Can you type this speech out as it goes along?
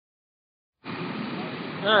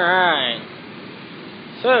Alright.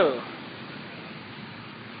 So,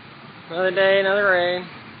 another day, another rain.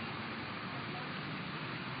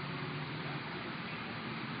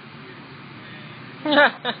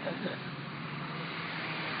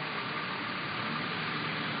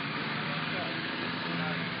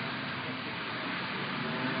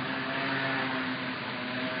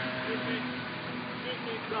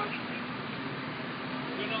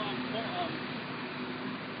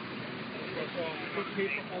 Put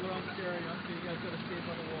paper all around the area so you guys got to escape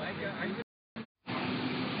on the wall.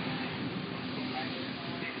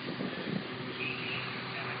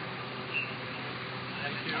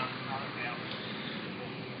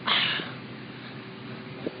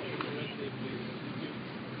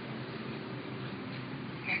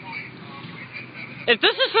 If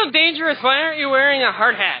this is so dangerous, why aren't you wearing a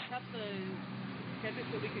hard hat?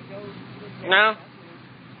 No?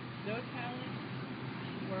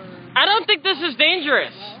 I don't think this is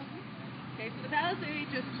dangerous. Okay, so the Palisades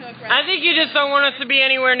just took... I think you just don't want us to be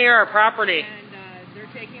anywhere near our property. And they're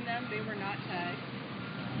taking them. They were not tagged.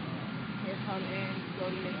 Here come in, go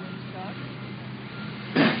to Negri stuff.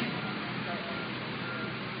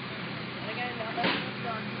 And again, not letting us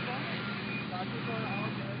dog people. Dog people are all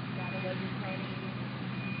good. Got a legend training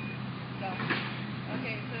stuff.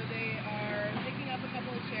 Okay, so they are picking up a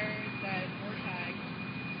couple of chairs that were tagged.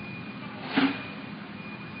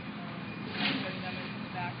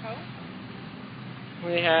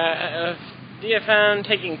 We have DFM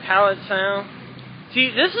taking pallets now. See,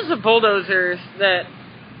 this is a bulldozer that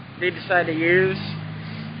they decide to use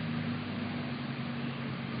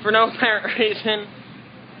for no apparent reason.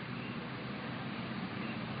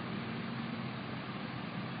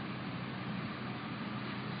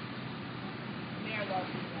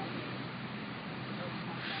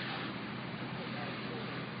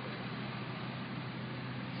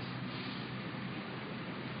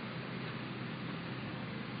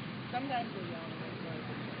 Sometimes we're yelling at each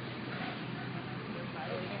other. They're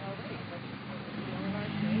violating our rights. We're in our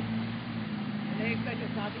state. And they expect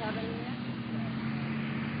us not to have any answers.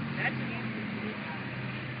 That's an answer to it.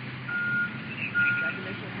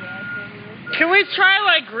 Recognition for us and Can we try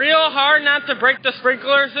like real hard not to break the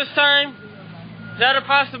sprinklers this time? Is that a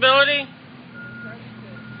possibility?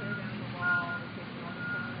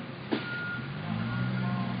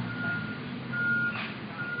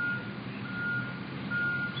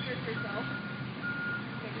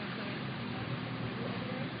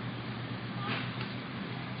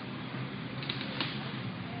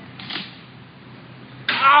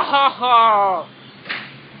 Oh.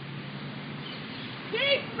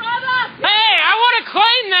 Keith, brother! Hey, I want to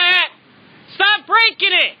claim that! Stop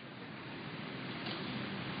breaking it!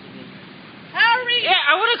 Harry! Yeah,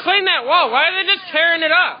 I want to claim that wall. Why are they just tearing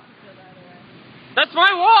it up? That's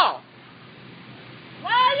my wall.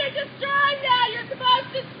 Why are you destroying that? You're supposed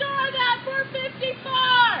to store that for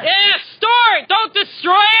 54! Yeah, store it! Don't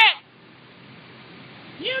destroy it!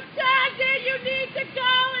 You tagged it! You need to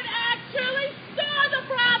go and actually store the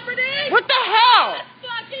property! What the hell? Let's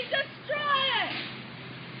fucking destroy it!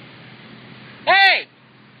 Hey!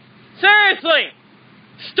 Seriously!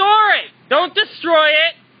 Store it! Don't destroy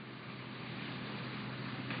it!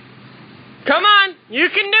 Come on! You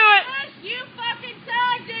can do it! Trish, you fucking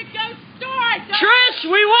tagged it! Go store it! Don't Trish,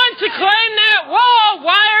 we want to claim that wall!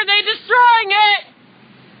 Why are they destroying it?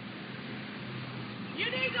 You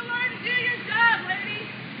need to learn to do your job, lady!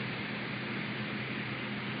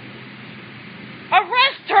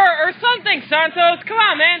 Arrest her or something, Santos! Come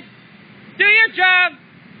on, man! Do your job!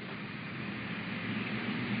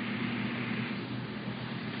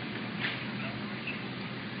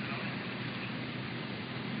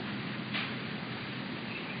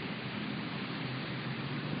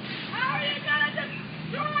 How are you gonna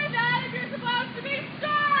destroy that if you're supposed to be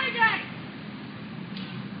storing it?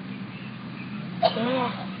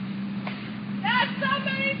 That's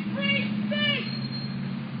somebody's free speech!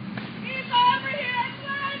 He's over here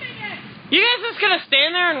claiming it! You guys just gonna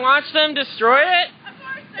stand there and watch them destroy it? Of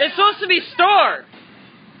course they It's supposed to be stored!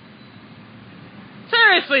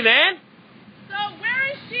 Seriously, man! So where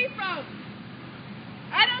is she from?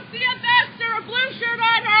 I don't see a vest or a blue shirt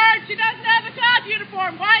on her. She doesn't have a cop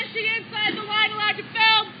uniform. Why is she inside the line allowed to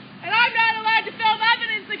film? And I'm not allowed to film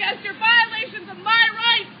evidence against her violations of my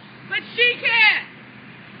rights, but she can.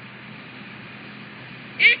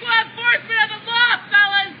 Equal enforcement of the law,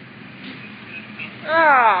 fellas.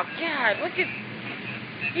 Oh, God, look at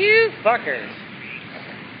you fuckers.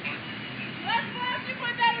 Let's actually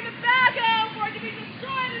put that in the bag out for it to be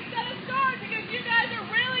destroyed instead of stored because you guys are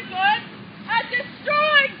really good at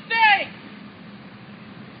destroying things.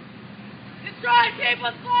 destroy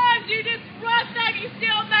people's lives. You disrupt that. You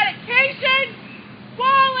steal medication,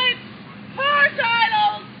 wallets, car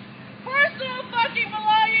titles, personal fucking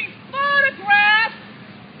belongings, photographs.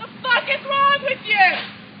 The fuck is wrong with you?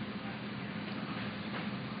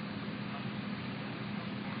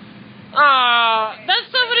 That's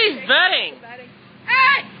somebody's bedding.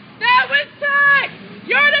 Hey, that was time.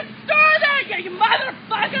 You're the store there, you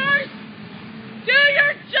motherfuckers. Do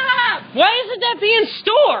your job. Why isn't that being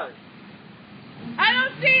stored? I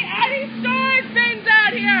don't see any storage bins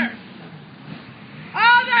out here.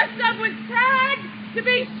 All that stuff was tagged to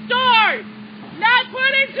be stored, not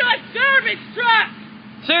put into a garbage truck.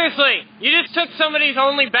 Seriously, you just took somebody's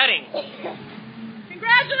only bedding.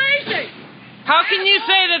 Congratulations. How can you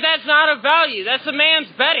say that that's not of value? That's a man's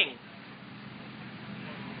bedding.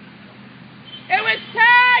 It was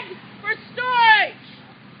tagged for storage.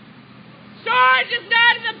 Storage is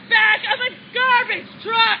not in the back of a garbage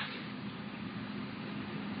truck.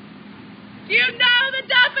 Do you know the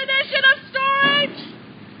definition of storage?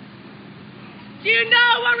 Do you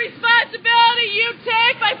know what responsibility you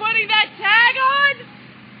take by putting that tag on?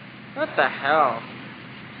 What the hell?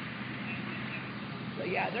 So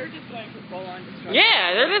yeah, they're just going for full-on destruction.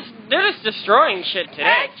 Yeah, they're just destroying shit today.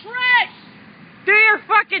 Hey, Trish! Do your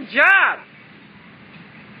fucking job.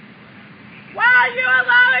 Why are you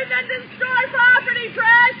allowing them to destroy property,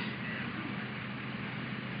 Trish?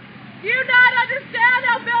 Do you not understand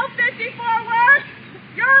how Bill 54 works?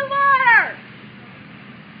 You're a lawyer!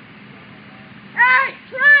 Hey,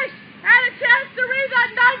 Trish! Had a chance to read that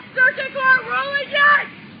Ninth Circuit Court ruling yet?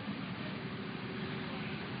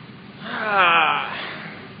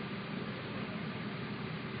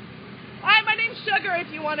 Hi, my name's Sugar,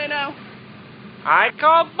 if you want to know. I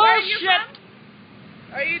call Where are you bullshit.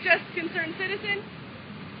 from? Are you just a concerned citizen?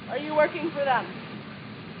 Are you working for them?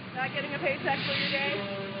 Not getting a paycheck for your day?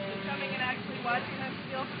 Just coming and actually watching them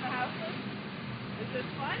steal from the houses? Is this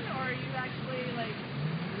fun, or are you actually, like,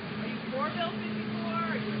 are you for Bill 54?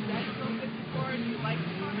 Are you against Bill 54? Do you like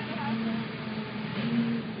to come into houses?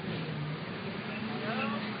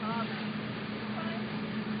 No comment. Fine.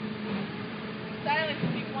 Silence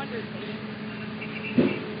speaks wonders, ladies.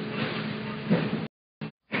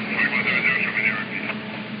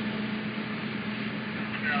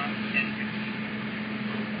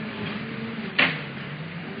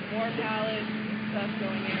 More pallets, stuff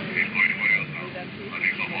going in, with them pieces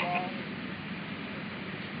in the wall.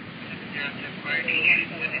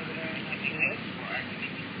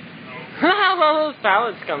 Where all those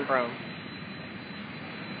pallets come from?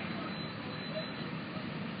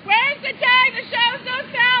 Where's the tag that shows those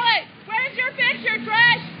pallets? Where's your picture,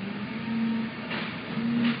 Trish?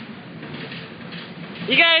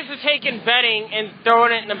 You guys are taking bedding and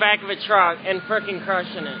throwing it in the back of a truck and frickin'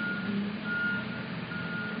 crushing it.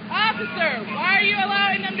 Officer, why are you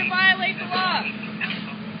allowing them to violate the law?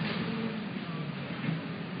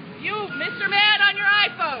 You, Mr. Man on your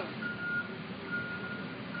iPhone.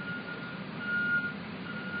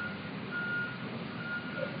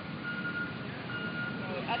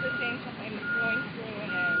 So at the same time, going through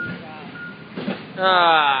and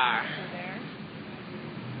there.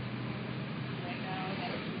 Right now,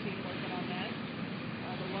 that team working on that.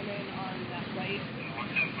 The woman on that right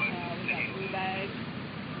with that blue bag.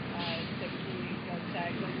 Typically does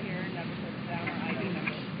tags over here, never puts down our ID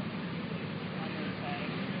number on those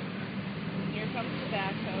tags. And here comes the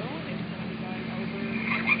backhoe. It's going to be going over the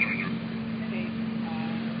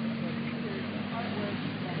pictures and artwork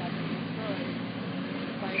that have been destroyed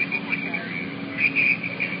by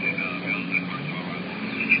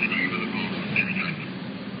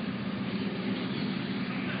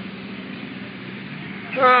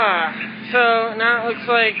So now it looks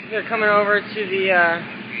like they're coming over to the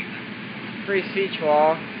free speech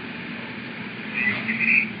wall.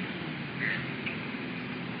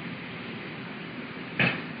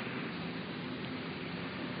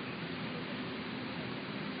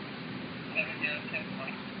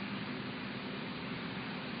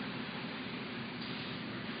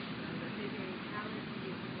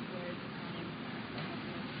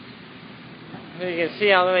 So you can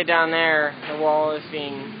see all the way down there, the wall is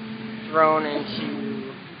being thrown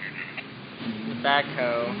into the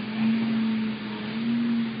backhoe.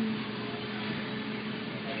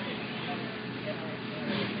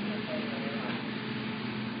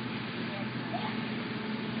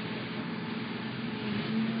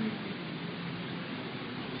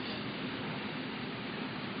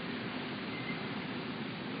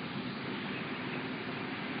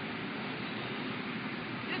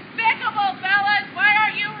 Despicable, fellas! Why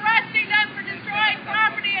aren't you arresting them for destroying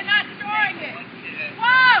property and not storing it?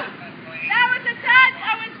 Whoa! That was a tag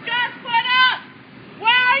that was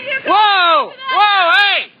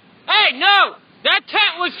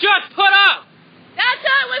was just put up. That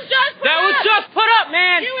tent was just put up. That was just put up,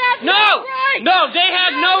 man. You have no right. No, they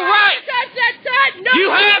have no right. To touch that tent. No, You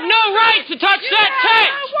have no right to touch that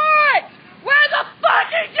tent. You have no right. Where the fuck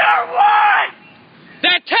is your warrant?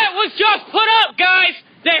 That tent was just put up, guys.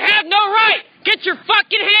 They have no right. Get your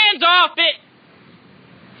fucking hands off it.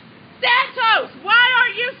 Santos, why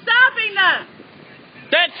aren't you stopping them?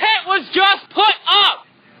 That tent was just put up.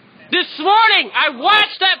 This morning, I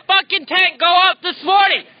watched that fucking tent go up this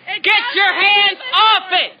morning. Get your hands off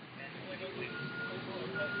it.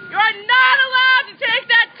 You're not allowed to take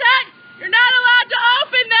that tent. You're not allowed to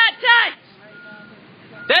open that tent.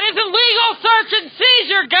 That is a legal search and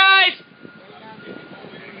seizure, guys.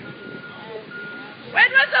 When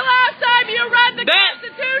was the last time you read the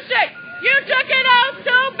Constitution? You took an oath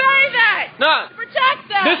to obey that. No. To protect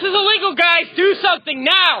them. This is illegal, guys. Do something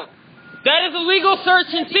now. That is a legal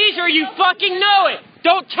search and seizure. You fucking know it.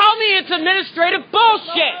 Don't tell me it's administrative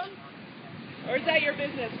bullshit. Or is that your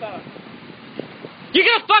business phone? You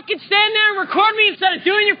gonna fucking stand there and record me instead of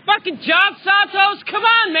doing your fucking job, Santos? Come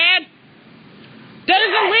on, man. That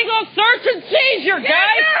is a legal search and seizure,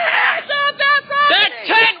 guys. Get your hands off that property. That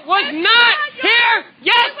tent was not here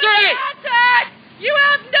yesterday. You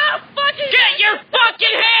have no fucking... Get your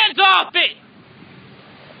fucking hands off it.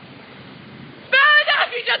 Bad enough,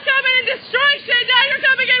 you just come in and destroy shit. Now you're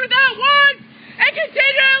coming in without warrants and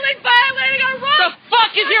continually violating our rules. The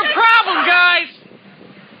fuck is your problem, guys?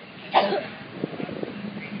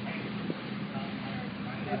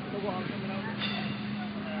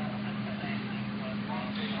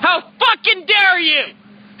 How fucking dare you?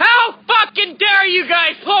 How fucking dare you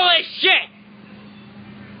guys pull this shit?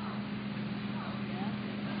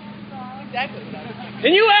 Exactly.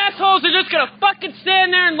 And you assholes are just gonna fucking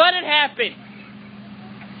stand there and let it happen.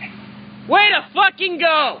 Way to fucking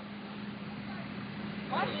go.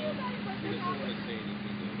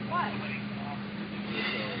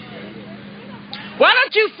 Why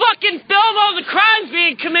don't you fucking film all the crimes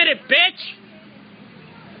being committed, bitch?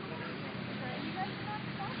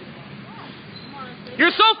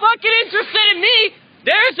 You're so fucking interested in me,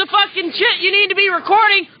 there's the fucking shit you need to be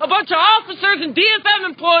recording a bunch of officers and DFM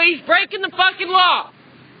employees breaking the fucking law.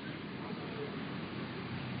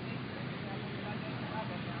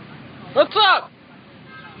 What's up?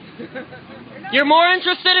 You're more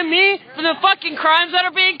interested in me than the fucking crimes that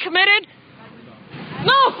are being committed?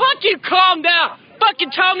 No, fuck you, calm down.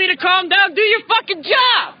 Fucking tell me to calm down, do your fucking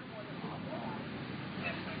job.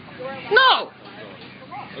 No.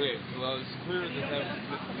 Okay, well, it's clear that that was the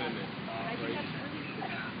Fifth Amendment, right?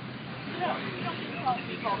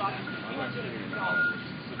 I'm not sure you're not a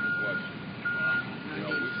specific question. You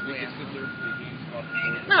know, we can sit there for the games about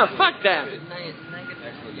the No, fuck that.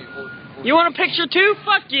 You want a picture too?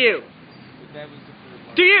 Fuck you. That was the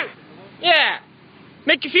first Do you? Yeah.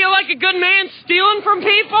 Make you feel like a good man stealing from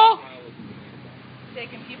people?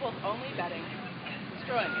 Taking people's only betting,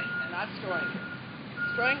 destroying it, not storing it.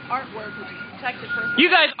 Destroying artwork, which is protected personal. You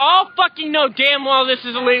guys all fucking know damn well this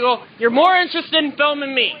is illegal. You're more interested in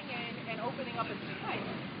filming me. Going in and opening up a site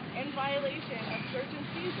in violation of search and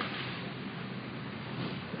seizure.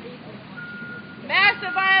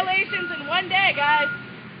 Massive violations in one day, guys.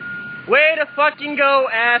 Way to fucking go,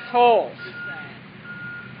 assholes.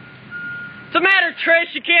 What's the matter,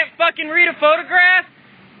 Trish? You can't fucking read a photograph?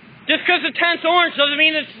 Just because the tent's orange doesn't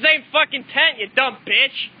mean it's the same fucking tent, you dumb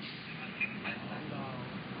bitch.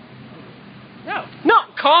 No,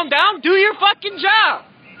 calm down. Do your fucking job.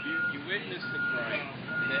 You witnessed the crime,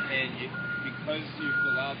 and because you've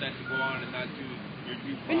allowed that to go on and not do your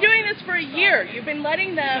due process. Been doing this for a year. You've been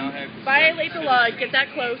letting them violate the law. Get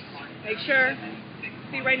that close. Make sure.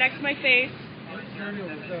 See right next to my face.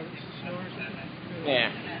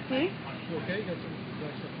 Yeah. Hmm? You okay? You got some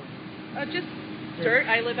black stuff on. Just dirt.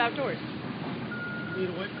 I live outdoors. Need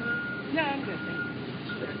a wipe for that? No, I'm good. Thanks.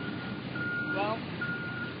 Well,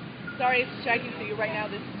 sorry it's distracting for you right now.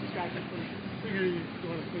 This is distracting for me. Figure you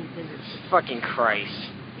want to clean fingers. Fucking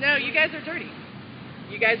Christ. No, you guys are dirty.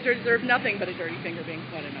 You guys deserve nothing but a dirty finger being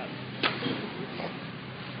pointed up.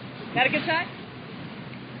 Had a good time?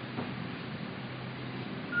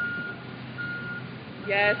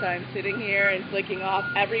 Yes, I'm sitting here and flicking off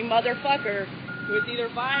every motherfucker who is either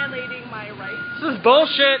violating my rights This is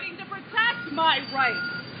bullshit. or refusing to protect my rights.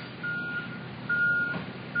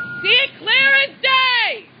 See it clear as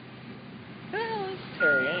day! Who the hell is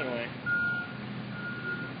Terry anyway?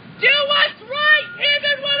 Do what's right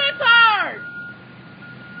even when it's hard!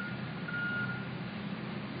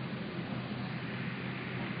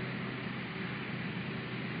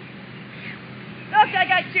 Look, I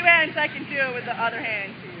got two hands, I can do it with the other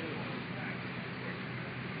hand too.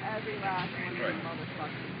 every last one of you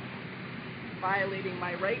motherfuckers. Violating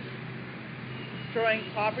my rights, destroying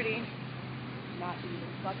property, not even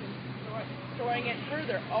fucking storing it for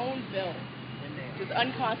their own bill, which is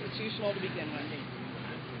unconstitutional to begin with.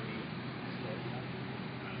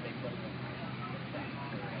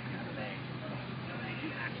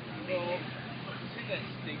 Well, see that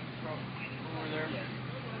stink truck over there?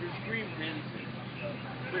 There's green bins in it.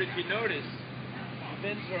 But if you notice, the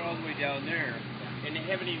bins are all the way down there, and they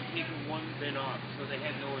haven't even taken one bin off, so they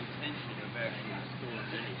had no intention of actually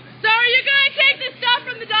storing anything. So are you going to take the stuff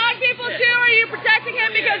from the dog people too, or are you protecting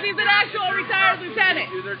him because he's an actual retired lieutenant?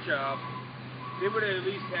 Do their job. They would have at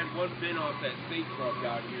least had one bin off that stink truck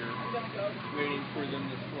out here, waiting for them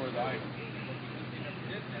to store the items.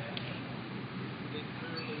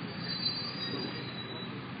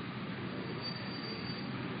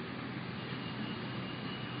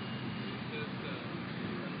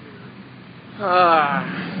 Well,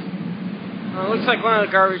 it looks like one of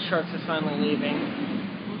the garbage trucks is finally leaving.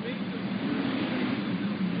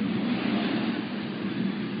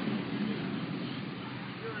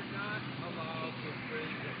 You're not allowed to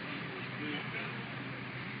bring the people do things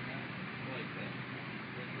like that.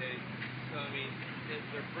 Okay? So, I mean,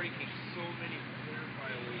 they're breaking so many clear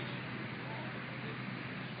violations.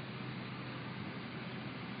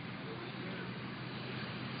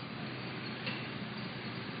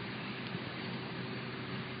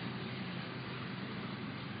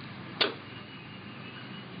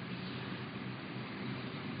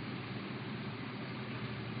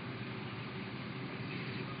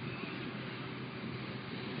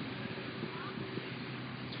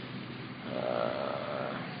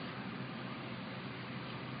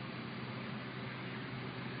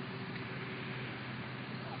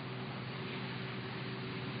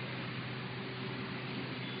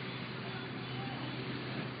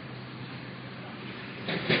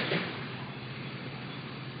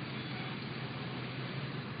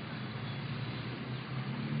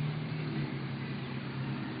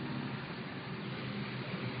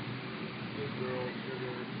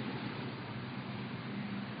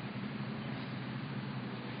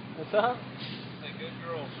 What's up? That good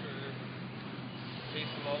girl should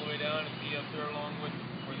chase them all the way down and be up there along with them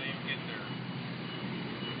before they even get there.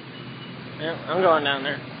 Yeah, I'm going down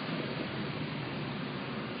there.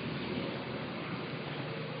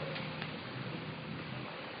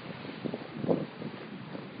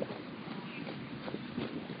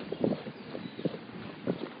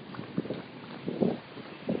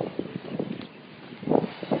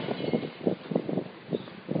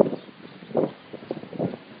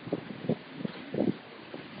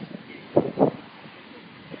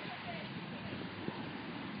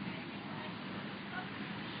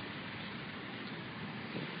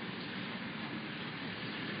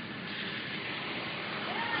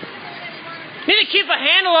 You need to keep a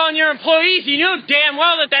handle on your employees. You knew damn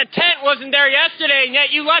well that that tent wasn't there yesterday, and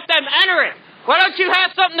yet you let them enter it. Why don't you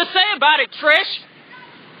have something to say about it, Trish?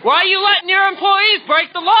 Why are you letting your employees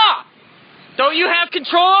break the law? Don't you have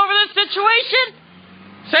control over this situation?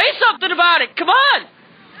 Say something about it. Come on.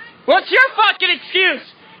 What's your fucking excuse?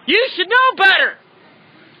 You should know better.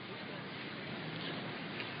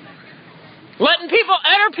 Letting people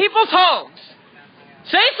enter people's homes.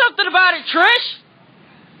 Say something about it, Trish.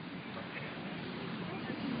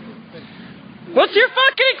 What's your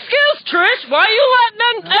fucking excuse, Trish? Why are you letting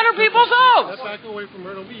them enter people's homes? Let's back away from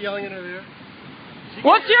her. Don't be yelling at her there.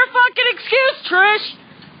 What's your fucking excuse, Trish?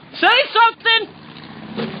 Say something.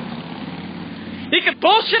 You could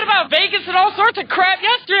bullshit about Vegas and all sorts of crap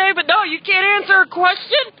yesterday, but no, you can't answer a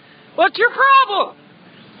question? What's your problem?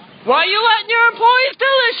 Why are you letting your employees do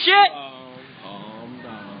this shit? Calm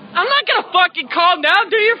down. I'm not gonna fucking calm down.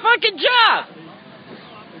 Do your fucking job.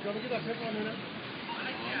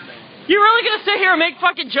 You really gonna sit here and make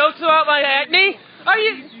fucking jokes about my acne? Are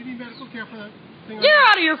you? You need medical care for that thing. You're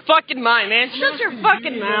out of your fucking mind, man. Shut your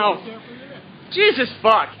fucking mouth. Jesus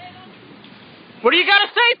fuck. What do you gotta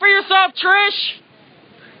say for yourself, Trish?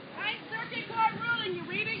 Circuit court ruling, you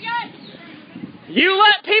read it yet? You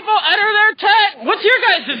let people enter their tent. What's your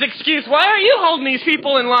guys' excuse? Why aren't you holding these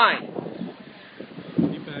people in line?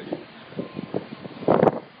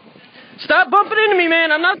 Stop bumping into me,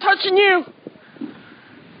 man. I'm not touching you.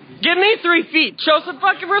 Give me 3 feet. Show some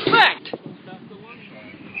fucking respect.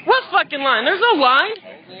 What fucking line? There's no line.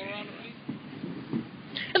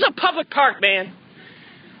 It's a public park, man.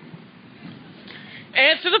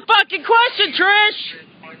 Answer the fucking question, Trish.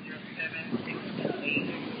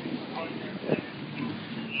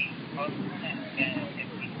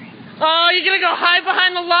 Oh, you gonna go hide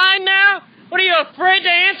behind the line now? What are you, afraid to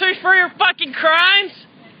answer for your fucking crimes?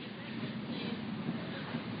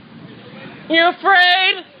 You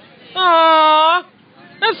afraid? Aww,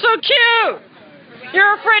 that's so cute.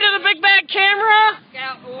 You're afraid of the big bad camera?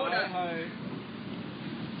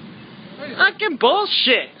 Fucking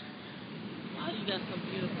bullshit. Oh, you got some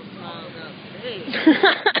beautiful smiles out today.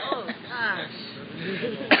 Oh, gosh.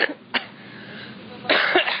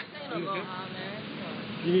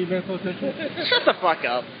 You need medical attention? Shut the fuck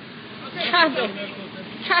up.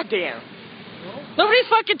 God damn. Nobody's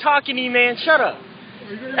fucking talking to you, man. Shut up.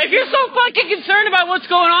 If you're so fucking concerned about what's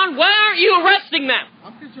going on, why aren't you arresting them?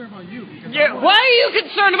 I'm concerned about you. Yeah, why are you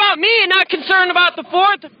concerned about me and not concerned about the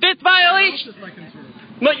 4th, 5th violation? That's my concern.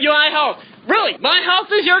 But my health. Really, my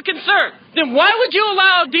health is your concern. Then why would you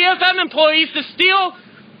allow DFM employees to steal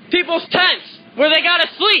people's tents where they gotta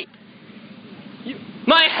sleep?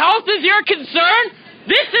 My health is your concern?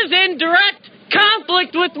 This is in direct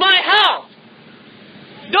conflict with my health.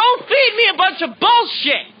 Don't feed me a bunch of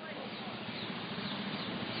bullshit.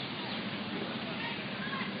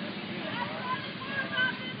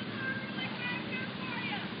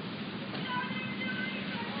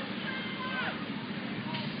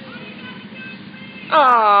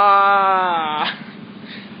 Aww.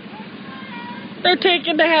 They're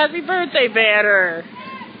taking the happy birthday banner.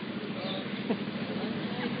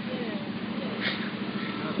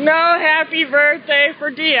 No happy birthday for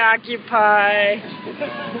Deoccupy.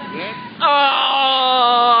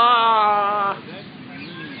 Aww.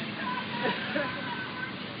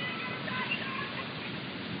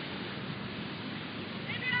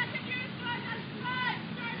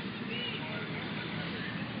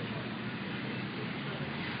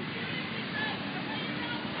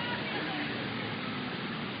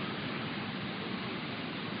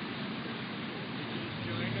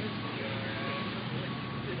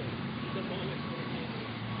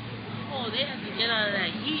 Oh, they had to get out of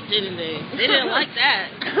that heat, didn't they? They didn't like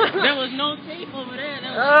that. There was no tape over there.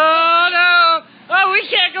 Oh, no. Oh, we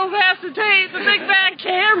can't go past the tape. The big bad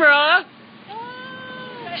camera.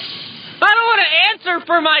 I don't want to answer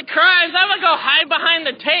for my crimes. I'm going to go hide behind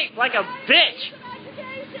the tape like a bitch.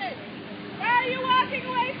 Why are you walking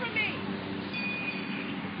away from me?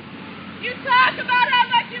 You talk about how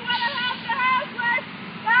much you want to help the houseless.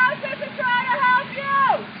 The houseless are trying to help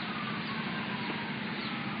you.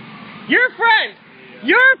 Your friends,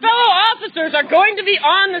 your fellow officers are going to be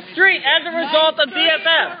on the street as a result of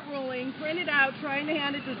DFM. Court ruling, print it out, trying to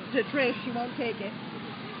hand it to Trish. She won't take it.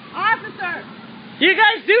 Officer! You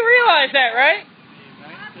guys do realize that, right?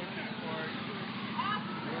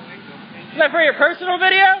 Is that for your personal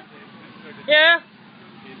video? Yeah?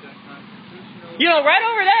 You know, right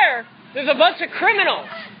over there, there's a bunch of criminals.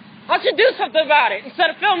 Why don't you do something about it instead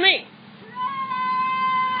of film me?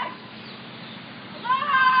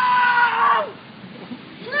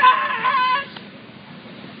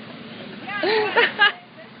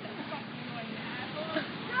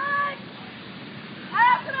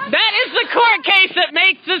 That is the court case that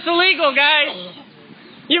makes this illegal, guys.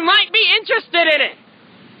 You might be interested in it.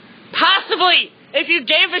 Possibly, if you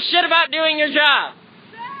gave a shit about doing your job.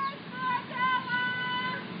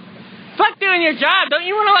 Fuck doing your job. Don't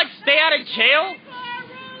you want to, like, stay out of jail?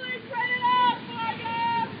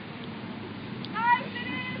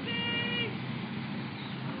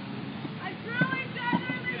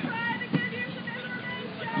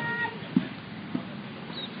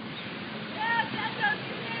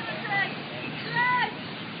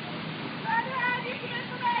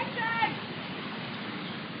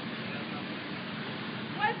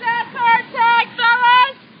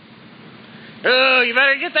 Oh, you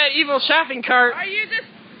better get that evil shopping cart. Are you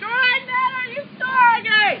destroying that or are you storing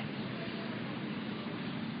it?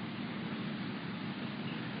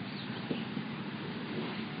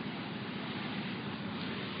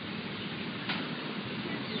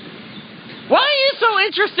 Why are you so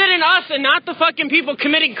interested in us and not the fucking people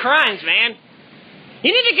committing crimes, man?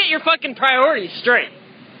 You need to get your fucking priorities straight.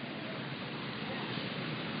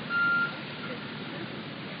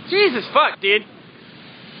 Jesus fuck, dude.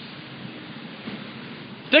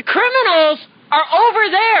 The criminals are over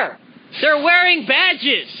there. They're wearing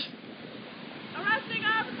badges. Arresting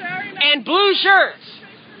officer. And blue shirts.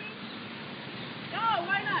 No,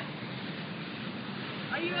 why not?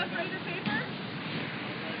 Are you afraid of paper?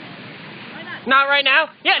 Why not? Not right now?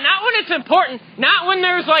 Yeah, not when it's important. Not when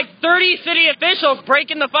there's like 30 city officials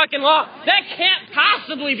breaking the fucking law. That can't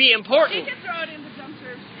possibly be important. You can throw it in the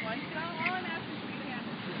dumpster once. All I'm asking for you to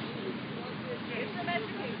handle. It's some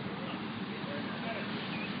education.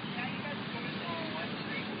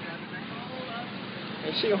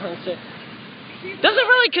 She wants it. Doesn't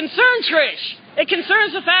really concern Trish. It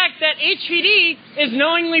concerns the fact that HPD is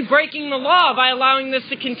knowingly breaking the law by allowing this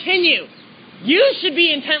to continue. You should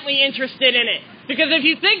be intently interested in it. Because if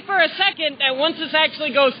you think for a second that once this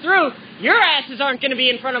actually goes through, your asses aren't going to be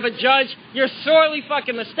in front of a judge, you're sorely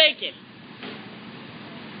fucking mistaken.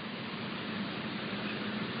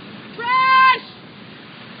 Trish!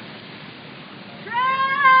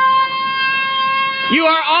 Trish! You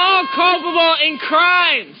are all culpable in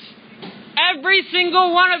crimes. Every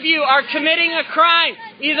single one of you are committing a crime,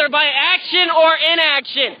 either by action or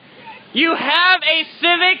inaction. You have a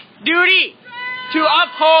civic duty to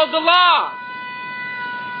uphold the law.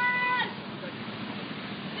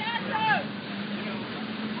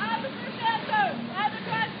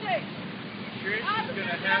 Trish is going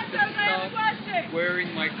to have to stop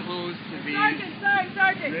wearing my clothes to be...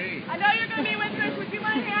 Sergeant. I know you're going to be with us. Would you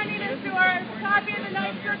mind handing this to her a copy of the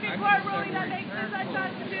Ninth Circuit Court ruling that makes this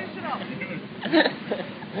unconstitutional?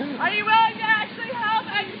 Are you willing to actually help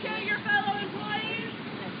educate your fellow employees?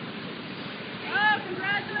 Oh,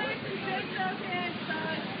 congratulations. Take those hands,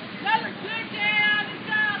 son. Another good day on the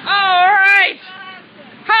job. All right.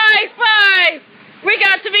 High five. We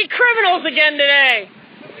got to be criminals again today.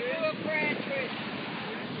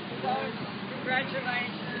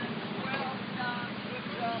 Congratulations. Well done.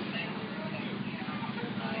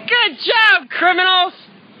 Good job, criminals.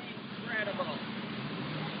 Incredible.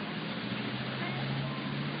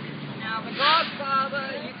 Now, the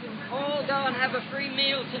Godfather, you can all go and have a free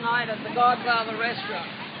meal tonight at the Godfather restaurant.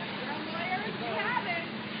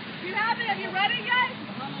 You have it. Have you read it yet?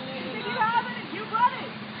 If you haven't, you read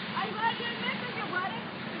it. I'm glad you admit that you read it.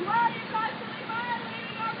 Why are you constantly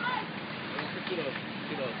violating our rights?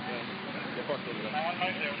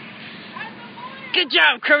 Good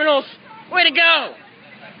job, criminals. Way to go.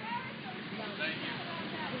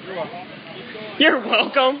 You're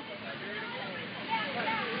welcome.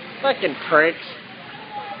 Fucking pricks.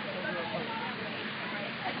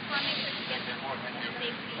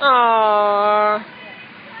 Aww.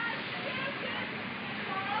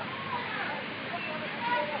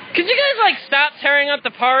 Could you guys, like, stop tearing up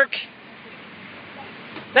the park?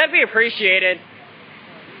 That'd be appreciated.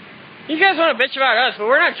 You guys want to bitch about us, but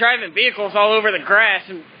we're not driving vehicles all over the grass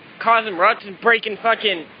and causing ruts and breaking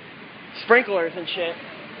fucking sprinklers and shit.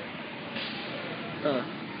 What?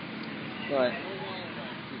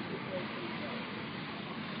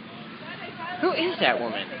 Who is that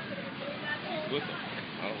woman? She's with him.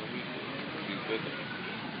 I don't know who she's with him.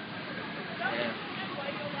 Yeah.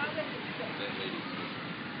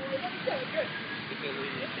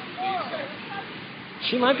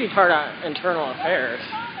 She might be part of internal affairs.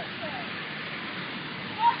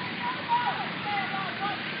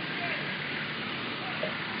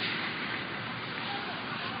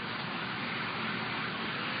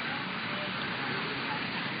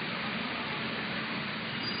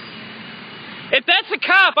 If that's a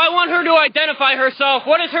cop, I want her to identify herself.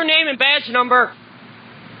 What is her name and badge number?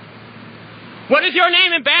 What is your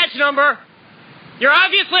name and badge number? You're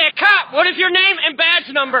obviously a cop. What is your name and badge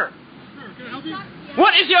number? Sure, can I help you?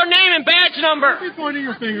 What is your name and badge number? Don't be pointing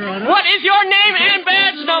your finger at us. What is your name and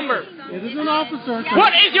badge number? It is an officer.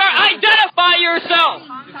 What is your... Identify yourself.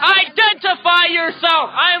 Identify yourself.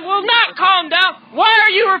 I will not calm down. Why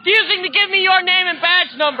are you refusing to give me your name and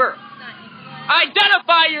badge number?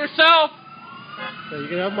 Identify yourself. So you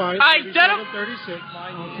can have mine. 36.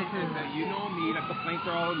 You know me, the complaints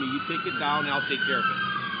are all on me. You take it down, and I'll take care of it.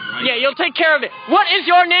 Right? Yeah, you'll take care of it. What is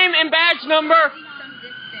your name and badge number?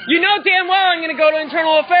 You know damn well I'm going to go to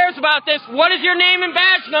Internal Affairs about this. What is your name and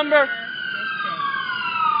badge number?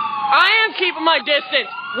 I am keeping my distance.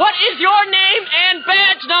 What is your name and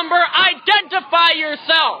badge number? Identify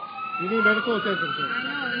yourself. You need medical attention,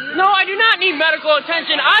 sir. No, I do not need medical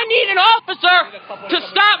attention. I need an officer to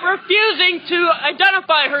stop refusing to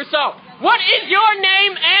identify herself. What is your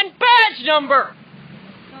name and badge number?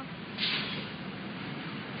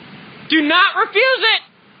 Do not refuse it.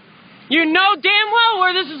 You know damn well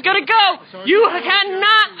where this is going to go. You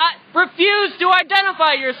cannot refuse to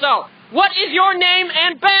identify yourself. What is your name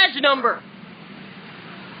and badge number?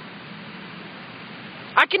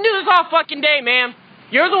 I can do this all fucking day, ma'am.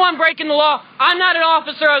 You're the one breaking the law. I'm not an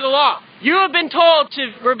officer of the law. You have been told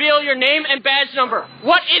to reveal your name and badge number.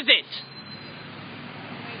 What is it?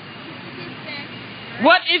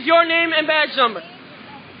 What is your name and badge number?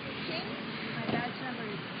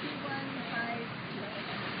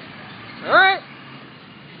 Alright.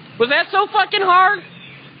 Was that so fucking hard?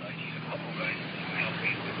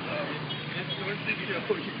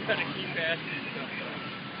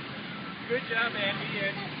 Good job, Andy.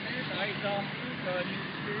 And nice officers on your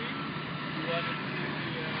street. You want to see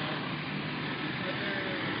the other...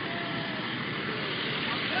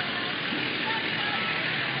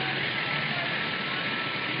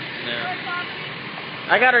 No.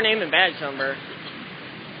 I got her name and badge number.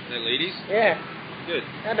 The ladies? Yeah. Good.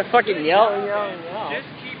 I had to fucking yell and yell and yell. Just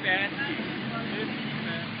keep asking.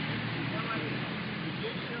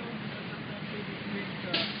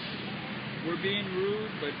 We're being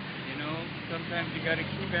rude, but, you know, sometimes you gotta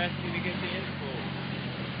keep asking to get the info.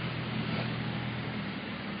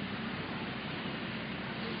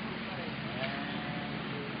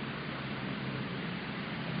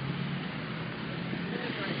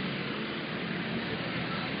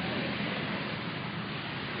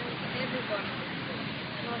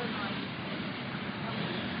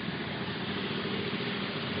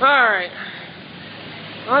 Alright.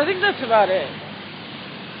 Well, I think that's about it.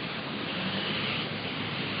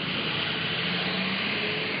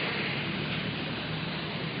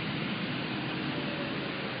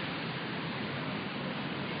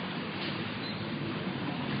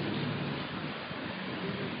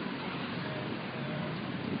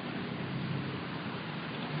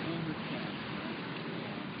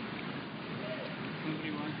 Somebody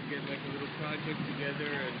wants to get like a little project together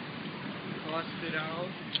and cost it out.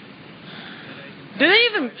 Do they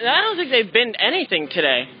even... I don't think they've binned anything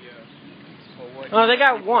today. Oh, they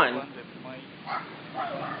got one.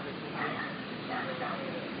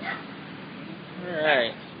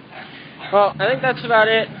 Alright. Well, I think that's about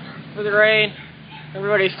it for the raid.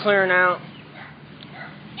 Everybody's clearing out.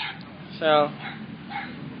 So...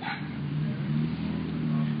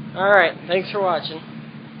 Alright, thanks for watching.